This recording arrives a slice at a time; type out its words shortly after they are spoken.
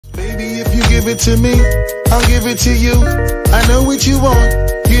baby, if you give it to me, I'll give it to you. I know what you want,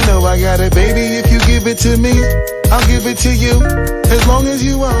 you know I got it, baby. If you give it to me, I'll give it to you. As long as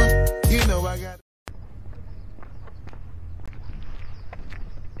you want, you know I got it.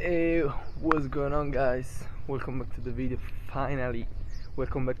 Hey, what's going on, guys? Welcome back to the video. Finally,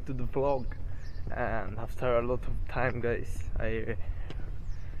 welcome back to the vlog. And after a lot of time, guys, I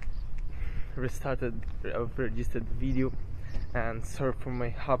registered the video, and sorry for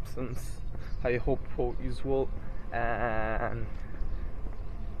my absence. I hope for you as well. And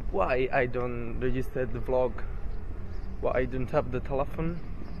why I don't register the vlog, why I don't have the telephone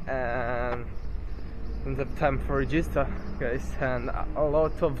and don't have time for register, guys. And a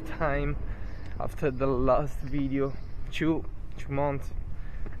lot of time after the last video, two months.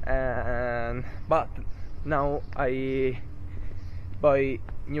 And but now I buy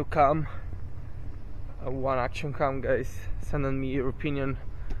new cam, one action cam, guys. Send me your opinion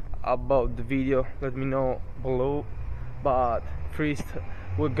about the video, let me know below. But first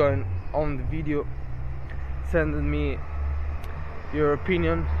we're going on the video. Send me your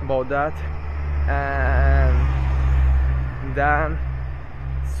opinion about that, and then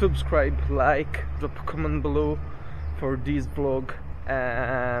subscribe, like, drop a comment below for this vlog,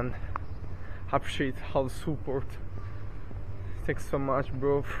 and appreciate all the support. Thanks so much,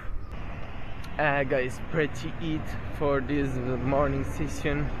 bro. Guys, pretty eat for this morning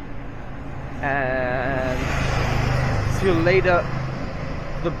session, and see you later.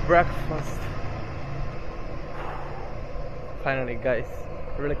 The breakfast. Finally, guys,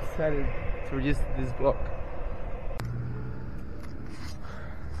 really excited to register this vlog.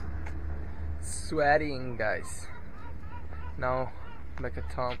 Sweating, guys. Now back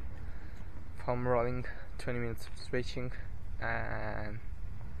at home, foam rolling, 20 minutes of stretching, and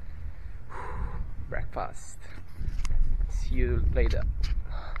breakfast. See you later.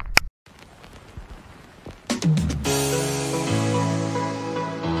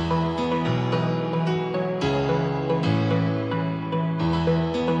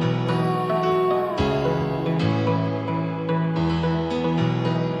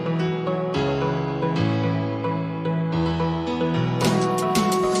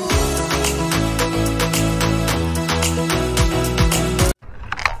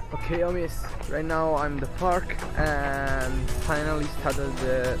 Okay, homies, right now I'm in the park and finally started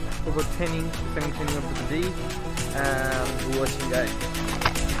the football training, second training of the day, and we're watching, guys.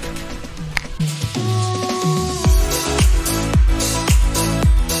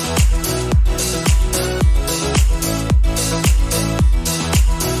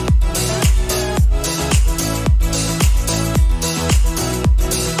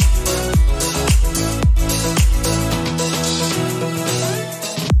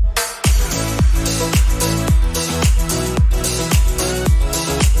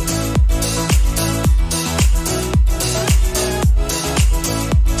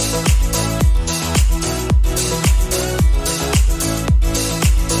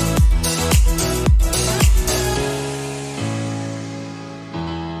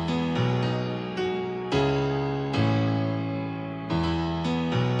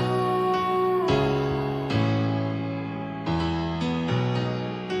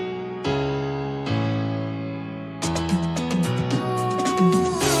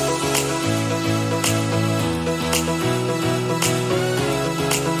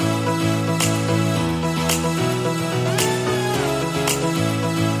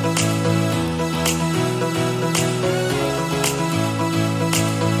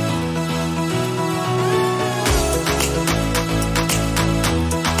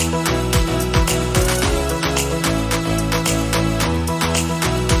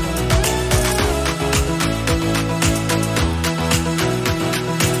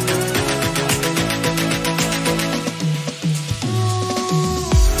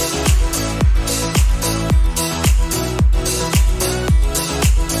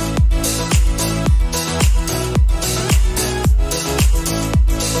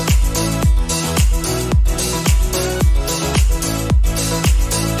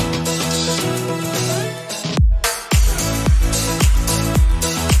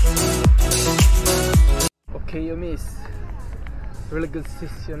 Okay, you miss really good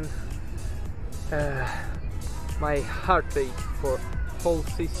session. My heart rate for whole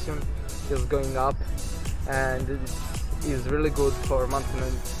session is going up, and it is really good for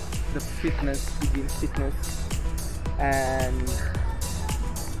maintaining the fitness, begin fitness. And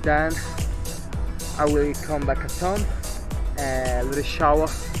then I will come back at home and little shower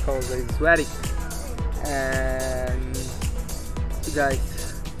because I'm sweaty. And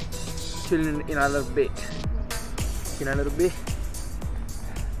guys, chilling in a little bit.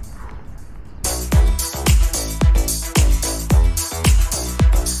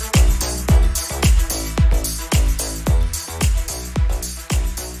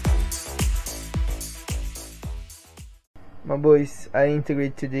 boys, I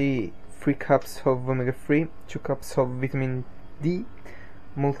integrate today 3 cups of omega-3, 2 cups of vitamin D,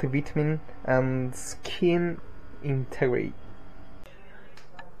 multivitamin, and skin integrate.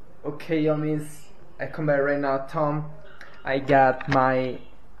 Okay, yummies, I come back right now, Tom. I got my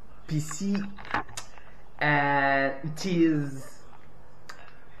PC and it is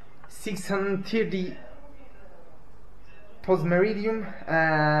 630 post meridium,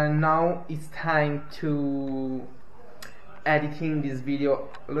 and now it's time to editing this video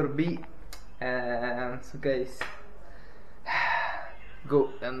a little bit. And so guys, go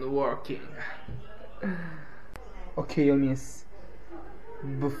and working. Okay, yummies,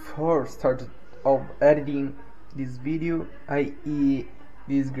 before start of editing this video, I eat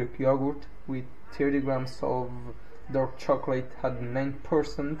this Greek yogurt with 30 grams of dark chocolate at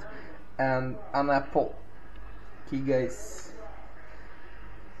 9% and an apple. Okay guys.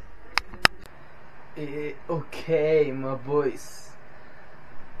 Okay my boys,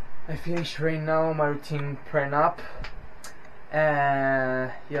 I finished right now my routine prep up.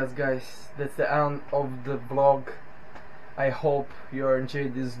 Yes guys, that's the end of the vlog. I hope you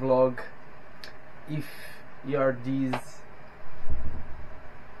enjoyed this vlog. If you are this